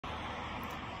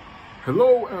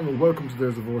Hello and welcome to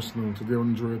today's devotional. Today I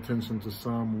want to draw your attention to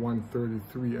Psalm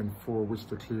 133 and 4, which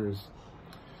declares,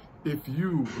 "If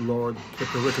you, Lord,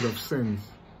 kept a record of sins,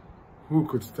 who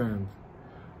could stand?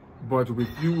 But with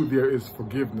you there is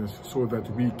forgiveness, so that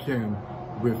we can,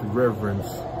 with reverence,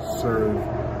 serve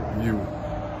you."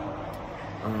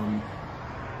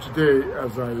 Today,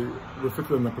 as I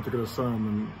reflected on a particular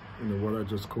psalm and what I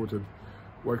just quoted,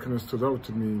 what kind of stood out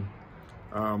to me,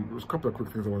 there's a couple of quick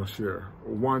things I want to share.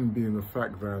 One being the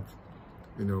fact that,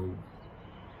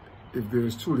 if there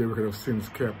is truly a record of sins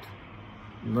kept,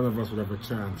 none of us would have a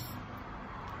chance.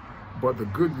 But the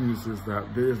good news is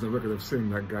that there is a record of sin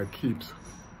that God keeps,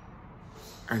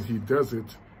 and He does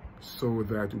it so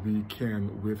that we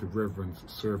can, with reverence,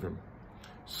 serve Him.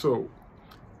 So,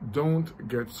 don't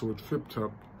get so tripped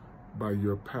up by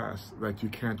your past that you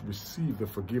can't receive the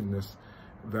forgiveness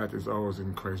that is ours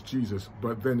in Christ Jesus.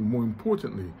 But then, more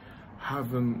importantly,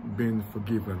 having been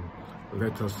forgiven,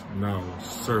 let us now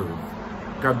serve.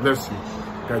 God bless you.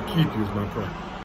 God keep you is my prayer.